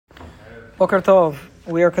Boker Tov.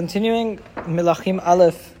 We are continuing Melakhim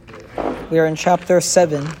Aleph. We are in chapter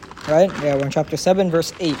 7, right? Yeah, we're in chapter 7,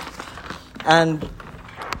 verse 8. And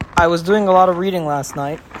I was doing a lot of reading last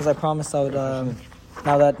night because I promised I would,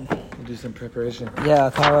 now that... We'll do some preparation. Yeah,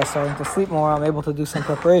 Tara is starting to sleep more. I'm able to do some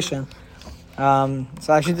preparation. So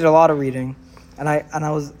I actually did a lot of reading. And I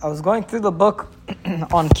was going through the book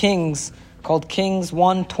on Kings called Kings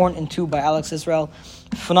 1, Torn in 2 by Alex Israel.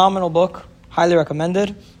 Phenomenal book. Highly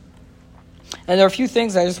recommended. And there are a few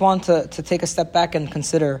things I just want to take a step back and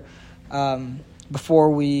consider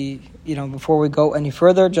before we go any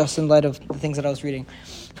further, just in light of the things that I was reading.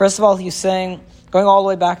 First of all, he's saying, going all the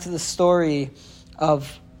way back to the story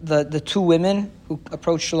of the two women who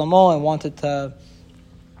approached Shlomo and wanted to,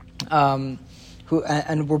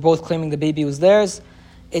 and were both claiming the baby was theirs.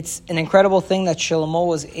 It's an incredible thing that Shlomo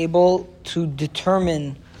was able to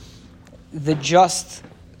determine the just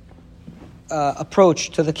approach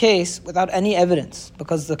to the case without any evidence,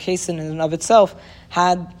 because the case in and of itself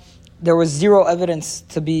there was zero evidence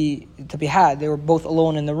to be had. They were both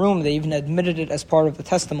alone in the room. They even admitted it as part of the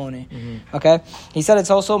testimony. Mm-hmm. Okay, he said it's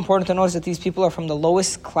also important to notice that these people are from the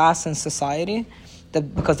lowest class in society,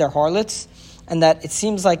 because they're harlots, and that it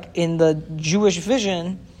seems like in the Jewish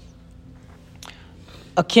vision,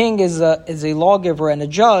 a king is a lawgiver and a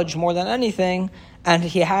judge more than anything, and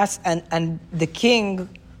the king.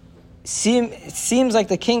 It seems like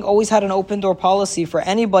the king always had an open door policy for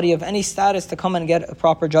anybody of any status to come and get a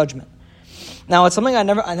proper judgment. Now, it's something I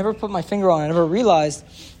never put my finger on. I never realized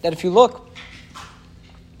that if you look,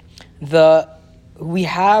 we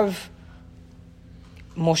have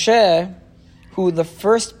Moshe, who the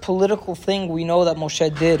first political thing we know that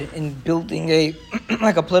Moshe did in building a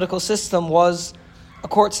political system was a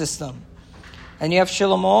court system. And you have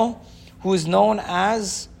Shlomo, who is known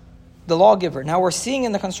as the lawgiver. Now we're seeing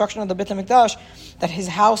in the construction of the Beit HaMikdash that his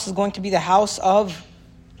house is going to be the house of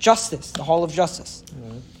justice, the hall of justice.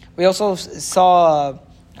 Mm-hmm. We also saw,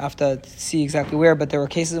 I have to see exactly where, but there were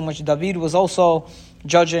cases in which David was also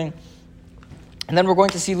judging. And then we're going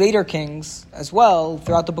to see later kings as well,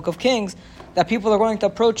 throughout the book of Kings, that people are going to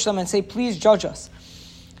approach them and say, please judge us.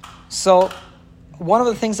 So one of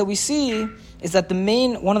the things that we see is that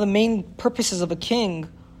one of the main purposes of a king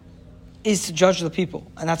is to judge the people.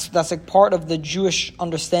 And that's like part of the Jewish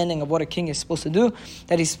understanding of what a king is supposed to do,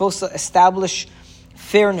 that he's supposed to establish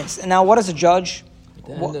fairness. And now what is a judge?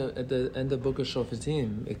 At the end of Book of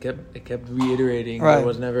Shoftim, it kept reiterating, right. There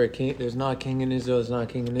was never a king. There's not a king in Israel. There's not a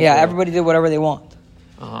king in Israel. Yeah, everybody did whatever they want.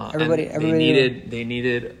 They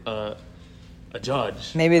needed a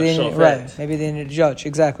judge. Maybe they needed a judge.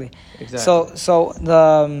 Exactly. So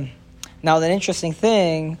now the interesting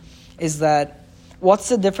thing is that what's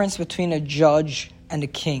the difference between a judge and a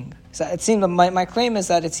king? So it seems my claim is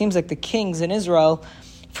that it seems like the kings in Israel,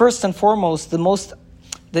 first and foremost,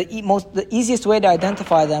 the easiest way to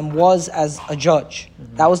identify them was as a judge.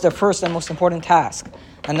 Mm-hmm. That was their first and most important task.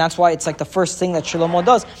 And that's why it's like the first thing that Shlomo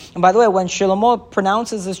does. And by the way, when Shlomo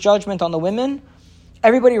pronounces this judgment on the women,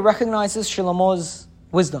 everybody recognizes Shlomo's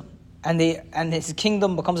wisdom, and his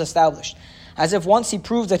kingdom becomes established. As if once he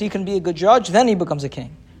proves that he can be a good judge, then he becomes a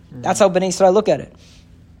king. Mm-hmm. That's how Bnei Israel look at it.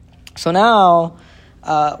 So now,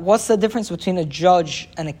 what's the difference between a judge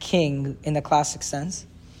and a king in the classic sense?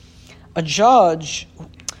 A judge,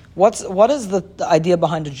 what is the idea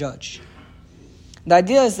behind a judge? The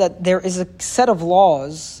idea is that there is a set of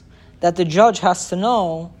laws that the judge has to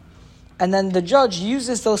know, and then the judge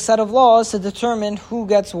uses those set of laws to determine who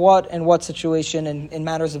gets what in what situation in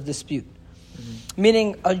matters of dispute. Mm-hmm.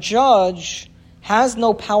 Meaning, a judge has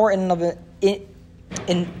no power in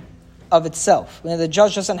of itself. The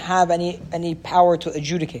judge doesn't have any power to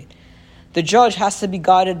adjudicate. The judge has to be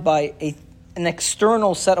guided by an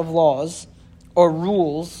external set of laws or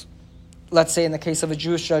rules. Let's say in the case of a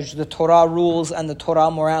Jewish judge, the Torah rules and the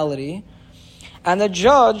Torah morality. And the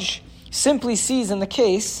judge simply sees in the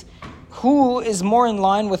case who is more in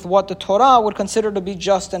line with what the Torah would consider to be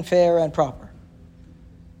just and fair and proper.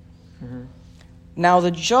 Mm-hmm. Now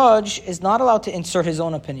the judge is not allowed to insert his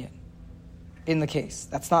own opinion in the case.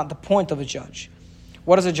 That's not the point of a judge.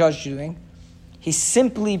 What is a judge doing? He's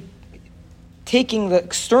simply taking the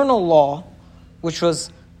external law, which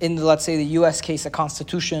was in let's say the U.S. case, a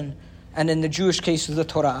constitution, and in the Jewish case, the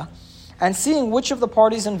Torah, and seeing which of the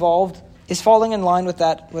parties involved is falling in line with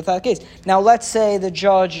that case. Now, let's say the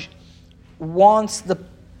judge wants the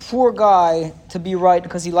poor guy to be right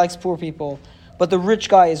because he likes poor people, but the rich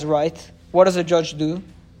guy is right. What does a judge do?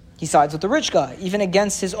 He sides with the rich guy, even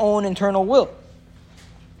against his own internal will.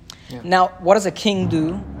 Yeah. Now, what does a king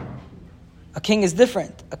do? A king is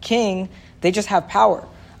different. A king, they just have power.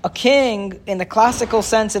 a king, in the classical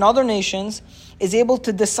sense in other nations, is able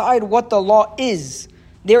to decide what the law is.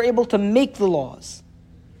 They're able to make the laws.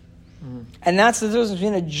 And that's the difference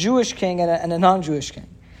between a Jewish king and a non-Jewish king.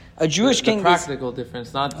 A Jewish king, the practical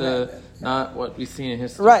difference, not what we see in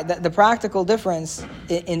history. Right. The practical difference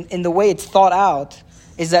in the way it's thought out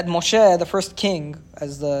is that Moshe, the first king,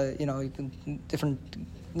 as different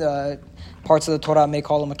parts of the Torah may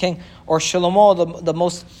call him a king, or Shlomo, the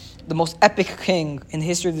most epic king in the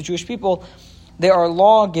history of the Jewish people, they are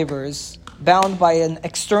lawgivers bound by an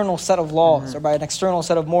external set of laws or by an external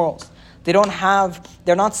set of morals. They're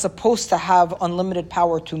not supposed to have unlimited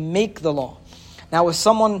power to make the law. Now, if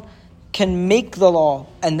someone can make the law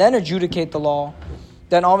and then adjudicate the law,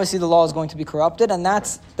 then obviously the law is going to be corrupted, and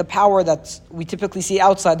that's the power that we typically see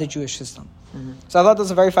outside the Jewish system. So I thought that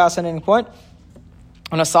was a very fascinating point.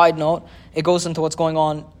 On a side note, it goes into what's going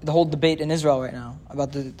on, the whole debate in Israel right now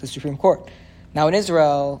about the Supreme Court. Now in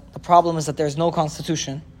Israel, the problem is that there's no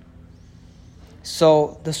constitution.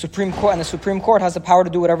 So the Supreme Court has the power to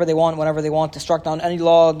do whatever they want, whenever they want, to strike down any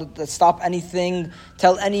law, to stop anything,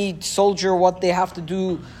 tell any soldier what they have to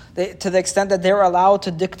do, to the extent that they're allowed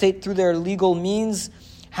to dictate through their legal means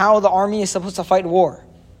how the army is supposed to fight war.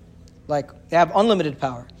 Like, they have unlimited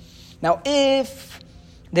power. Now, if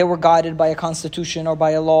they were guided by a constitution or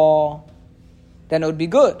by a law, then it would be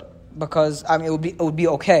good, because it would be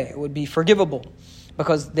okay, it would be forgivable,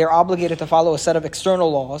 because they're obligated to follow a set of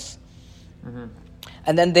external laws.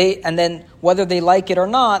 And then whether they like it or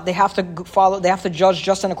not, they have to judge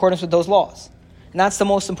just in accordance with those laws. And that's the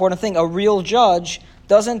most important thing. A real judge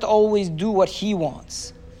doesn't always do what he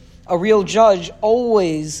wants. A real judge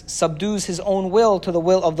always subdues his own will to the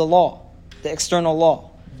will of the law, the external law.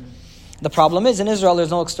 The problem is, in Israel, there's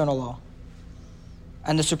no external law.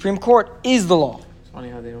 And the Supreme Court is the law. It's funny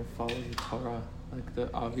how they don't follow the Torah, like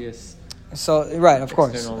the obvious. So, right, of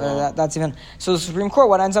course. That's even... So the Supreme Court,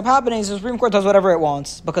 what ends up happening is the Supreme Court does whatever it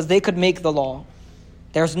wants, because they could make the law.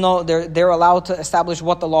 They're allowed to establish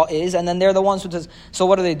what the law is, and then they're the ones who does... So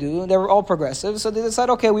what do? They're all progressive. So they decide,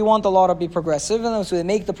 okay, we want the law to be progressive, and so they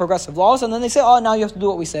make the progressive laws, and then they say, oh, now you have to do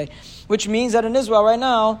what we say. Which means that in Israel right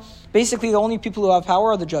now, basically the only people who have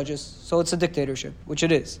power are the judges. So it's a dictatorship, which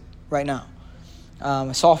it is right now.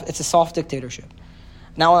 It's a soft dictatorship.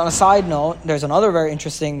 Now, on a side note, there's another very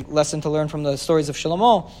interesting lesson to learn from the stories of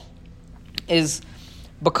Shlomo, is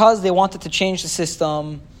because they wanted to change the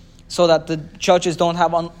system so that the judges don't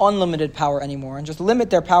have unlimited power anymore, and just limit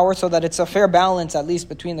their power so that it's a fair balance, at least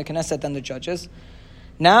between the Knesset and the judges.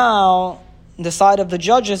 Now, the side of the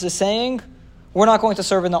judges is saying, we're not going to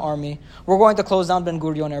serve in the army. We're going to close down Ben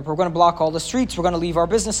Gurion Airport. We're going to block all the streets. We're going to leave our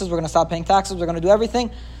businesses. We're going to stop paying taxes. We're going to do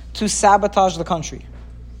everything to sabotage the country.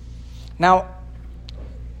 Now,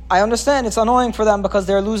 I understand it's annoying for them because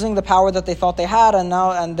they're losing the power that they thought they had, and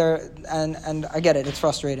I get it, it's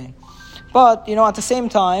frustrating. But, at the same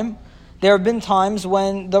time, there have been times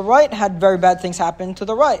when the right had very bad things happen to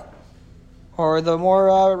the right. Or the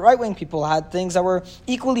more right-wing people had things that were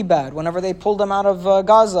equally bad whenever they pulled them out of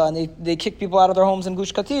Gaza and they kicked people out of their homes in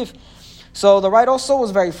Gush Katif. So the right also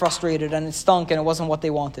was very frustrated, and it stunk, and it wasn't what they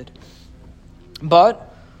wanted.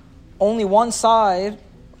 But only one side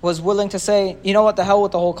was willing to say, you know what, the hell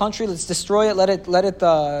with the whole country, let's destroy it, let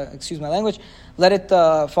it excuse my language, let it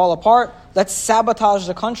fall apart, let's sabotage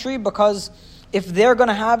the country, because if they're going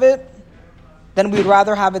to have it, then we'd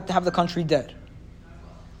rather have the country dead.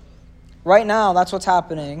 Right now, that's what's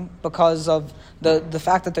happening because of the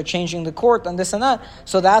fact that they're changing the court and this and that.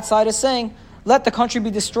 So that side is saying, let the country be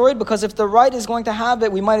destroyed, because if the right is going to have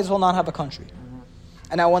it, we might as well not have a country.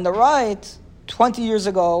 And now when the right, 20 years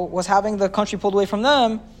ago, was having the country pulled away from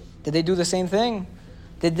them, did they do the same thing?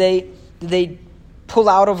 Did they pull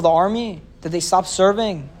out of the army? Did they stop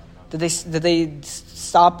serving? Did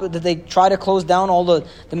they try to close down all the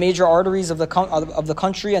major arteries of the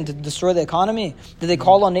country and to destroy the economy? Did they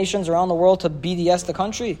call on nations around the world to BDS the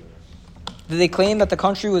country? Did they claim that the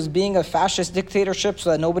country was being a fascist dictatorship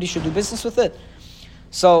so that nobody should do business with it?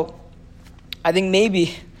 So I think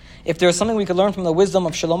maybe if there's something we could learn from the wisdom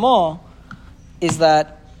of Shlomo, is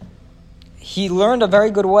that he learned a very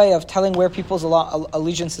good way of telling where people's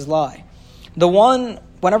allegiances lie.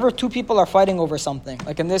 Whenever two people are fighting over something,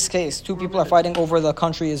 like in this case, two people are fighting over the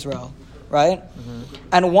country Israel, right? Mm-hmm.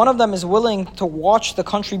 And one of them is willing to watch the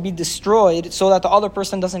country be destroyed so that the other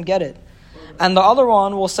person doesn't get it. And the other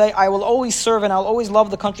one will say, I will always serve and I'll always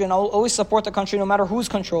love the country and I'll always support the country no matter who's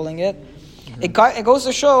controlling it. Mm-hmm. It goes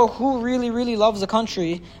to show who really, really loves the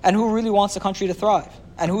country and who really wants the country to thrive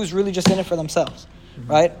and who's really just in it for themselves,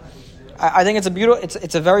 right? I think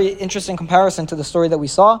it's a very interesting comparison to the story that we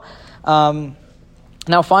saw.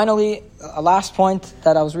 Now, finally, a last point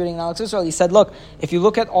that I was reading in Alex Israel, he said, look, if you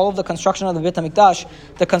look at all of the construction of the Beit HaMikdash,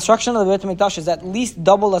 the construction of the Beit HaMikdash is at least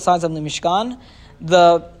double the size of the Mishkan.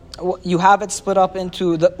 You have it split up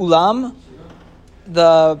into the Ulam,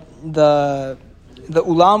 the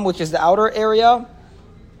Ulam, which is the outer area.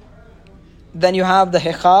 Then you have the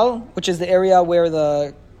Hechal, which is the area where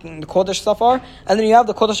the Kodesh stuff are. And then you have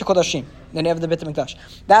the Kodesh HaKodashim. Then you have the Beit HaMikdash.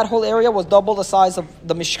 That whole area was double the size of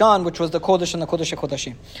the Mishkan, which was the Kodesh and the Kodesh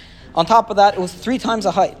HaKodashim. On top of that, it was 3 times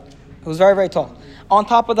the height. It was very, very tall. On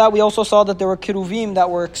top of that, we also saw that there were Kiruvim that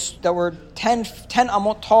were 10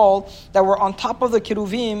 amot tall, that were on top of the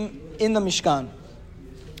Kiruvim in the Mishkan.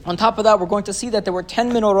 On top of that, we're going to see that there were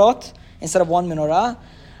 10 menorot instead of 1 menorah,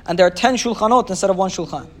 and there are 10 shulchanot instead of 1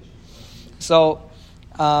 shulchan. So,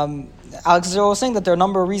 Alex was saying that there are a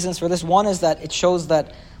number of reasons for this. One is that it shows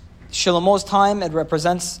that Shlomo's time, it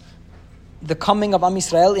represents the coming of Am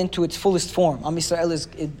Yisrael into its fullest form. Am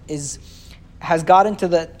Yisrael has gotten to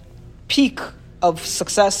the peak of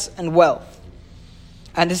success and wealth.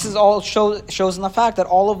 And this is all shows in the fact that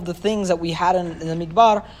all of the things that we had in the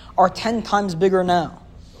Midbar are 10 times bigger now.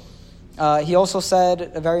 He also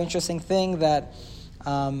said a very interesting thing that...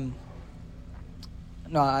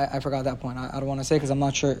 I forgot that point. I don't want to say because I'm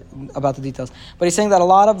not sure about the details. But he's saying that a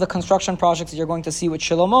lot of the construction projects that you're going to see with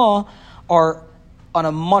Shlomo are on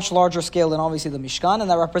a much larger scale than obviously the Mishkan, and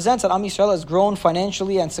that represents that Am Yisrael has grown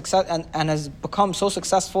financially and success and has become so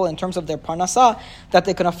successful in terms of their parnasa that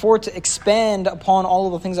they can afford to expand upon all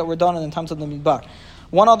of the things that were done in the times of the Midbar.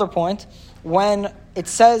 One other point, when it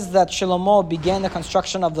says that Shlomo began the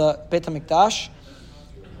construction of the Beit HaMikdash,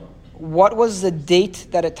 what was the date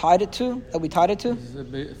that we tied it to? This is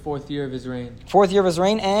the 4th year of his reign. 4th year of his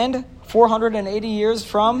reign, and 480 years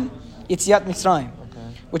from Yetziat Mitzrayim.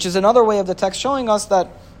 Okay. Which is another way of the text showing us that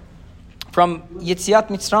from Yetziat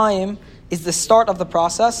Mitzrayim is the start of the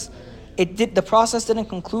process. The process didn't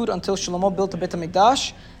conclude until Shlomo built the Beit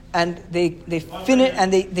HaMikdash, and they finished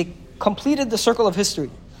and they completed the circle of history.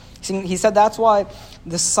 He said that's why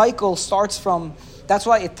the cycle starts from. That's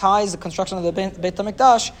why it ties the construction of the Beit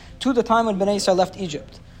HaMikdash to the time when Bnei Yisrael left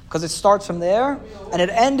Egypt. Because it starts from there, and it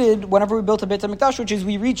ended whenever we built the Beit HaMikdash, which is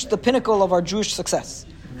we reached the pinnacle of our Jewish success.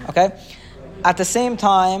 Okay? At the same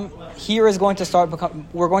time, we're going to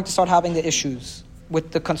start having the issues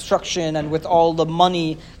with the construction and with all the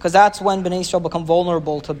money, because that's when Bnei Yisrael become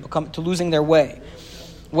vulnerable to losing their way.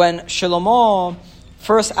 When Shlomo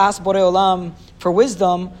first asked Borei Olam for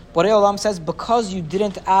wisdom, Borei Olam says, because you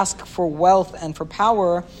didn't ask for wealth and for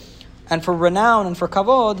power and for renown and for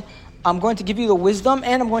kavod, I'm going to give you the wisdom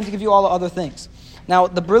and I'm going to give you all the other things. Now,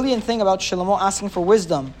 the brilliant thing about Shlomo asking for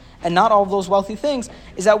wisdom and not all of those wealthy things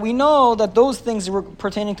is that we know that those things were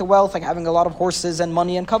pertaining to wealth, like having a lot of horses and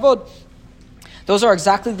money and kavod, those are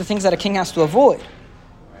exactly the things that a king has to avoid.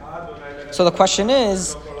 So the question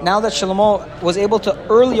is, now that Shlomo was able to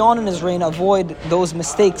early on in his reign avoid those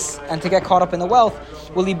mistakes and to get caught up in the wealth,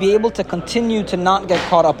 will he be able to continue to not get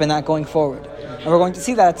caught up in that going forward? And we're going to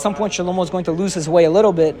see that at some point Shlomo is going to lose his way a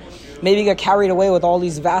little bit, maybe get carried away with all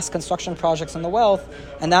these vast construction projects and the wealth,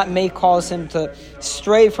 and that may cause him to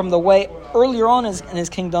stray from the way earlier on in his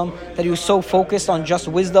kingdom that he was so focused on just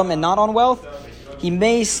wisdom and not on wealth. He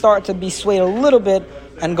may start to be swayed a little bit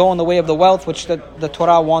and go in the way of the wealth, which the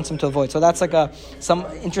Torah wants him to avoid. So that's like some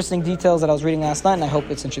interesting details that I was reading last night, and I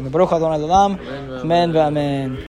hope it's interesting. Baruch Adonai L'olam. Amen v'amen.